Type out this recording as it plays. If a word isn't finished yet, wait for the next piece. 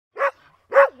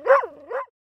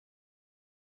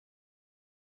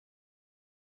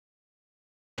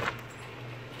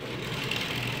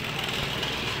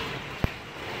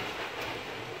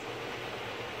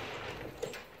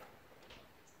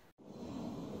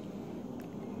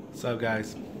What's up,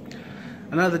 guys?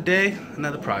 Another day,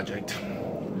 another project.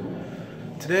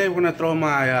 Today we're gonna throw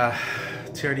my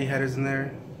TRD headers in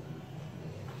there.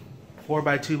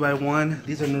 4x2x1.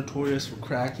 These are notorious for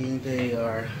cracking. They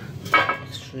are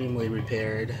extremely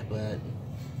repaired, but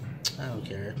I don't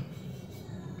care.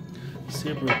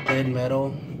 Super thin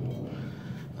metal.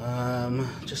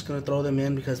 Just gonna throw them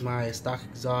in because my stock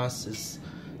exhaust is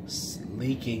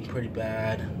leaking pretty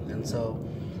bad, and so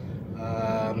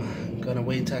I'm gonna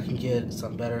wait till I can get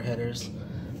some better headers.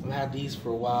 I've had these for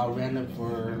a while, ran them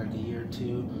for like a year or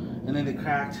two, and then they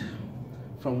cracked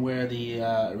from where the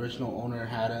original owner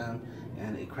had them,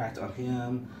 and it cracked on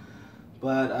him.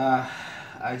 But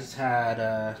I just had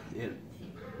it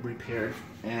repaired,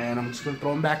 and I'm just gonna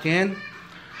throw them back in,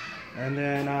 and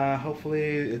then hopefully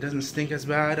it doesn't stink as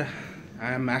bad.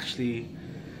 I'm actually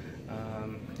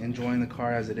enjoying the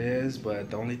car as it is, but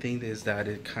the only thing is that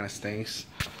it kind of stinks.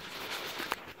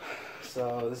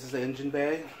 So this is the engine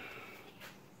bay.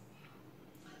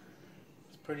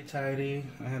 It's pretty tidy.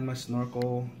 I had my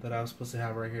snorkel that I was supposed to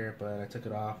have right here, but I took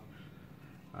it off.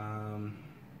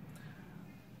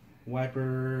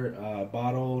 Wiper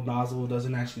bottle nozzle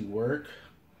doesn't actually work.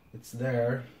 It's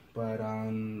there, but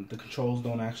the controls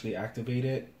don't actually activate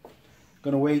it.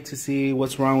 Gonna wait to see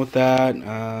what's wrong with that.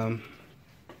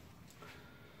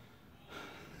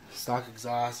 Stock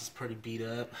exhaust is pretty beat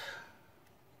up.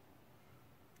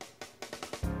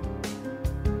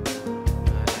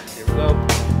 Here we go.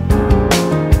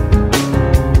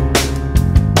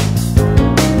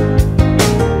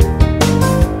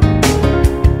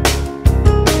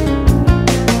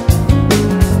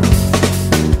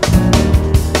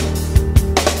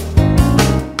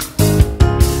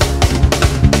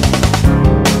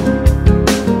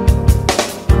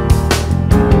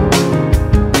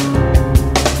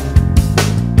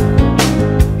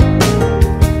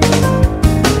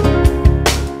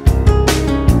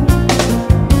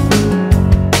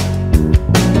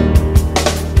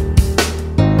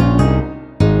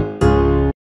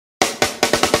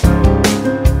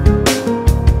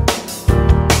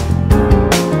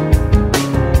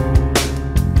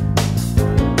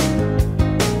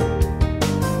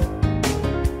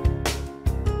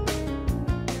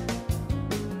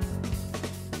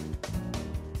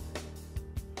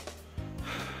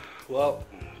 Well,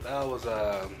 that was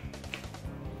a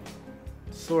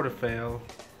sort of fail.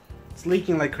 It's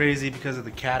leaking like crazy because of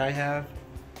the cat I have.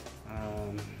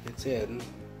 It's in,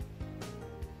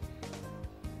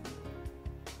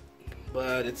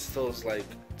 but it's those like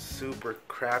super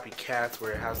crappy cats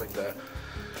where it has like the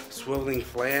swiveling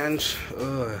flange.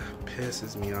 Ugh,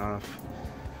 pisses me off.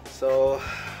 So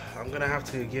I'm gonna have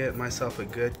to get myself a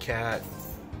good cat,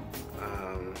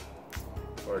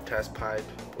 or a test pipe,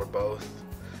 or both.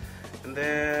 And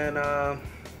then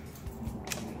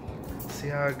see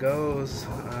how it goes.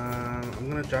 I'm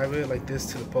gonna drive it like this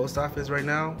to the post office right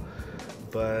now,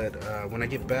 but when I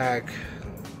get back,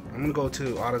 I'm gonna go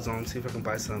to AutoZone, see if I can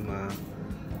buy some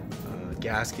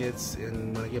gaskets,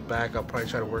 and when I get back I'll probably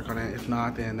try to work on it. If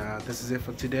not, then this is it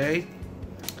for today,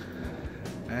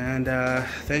 and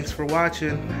thanks for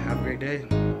watching. Have a great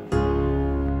day.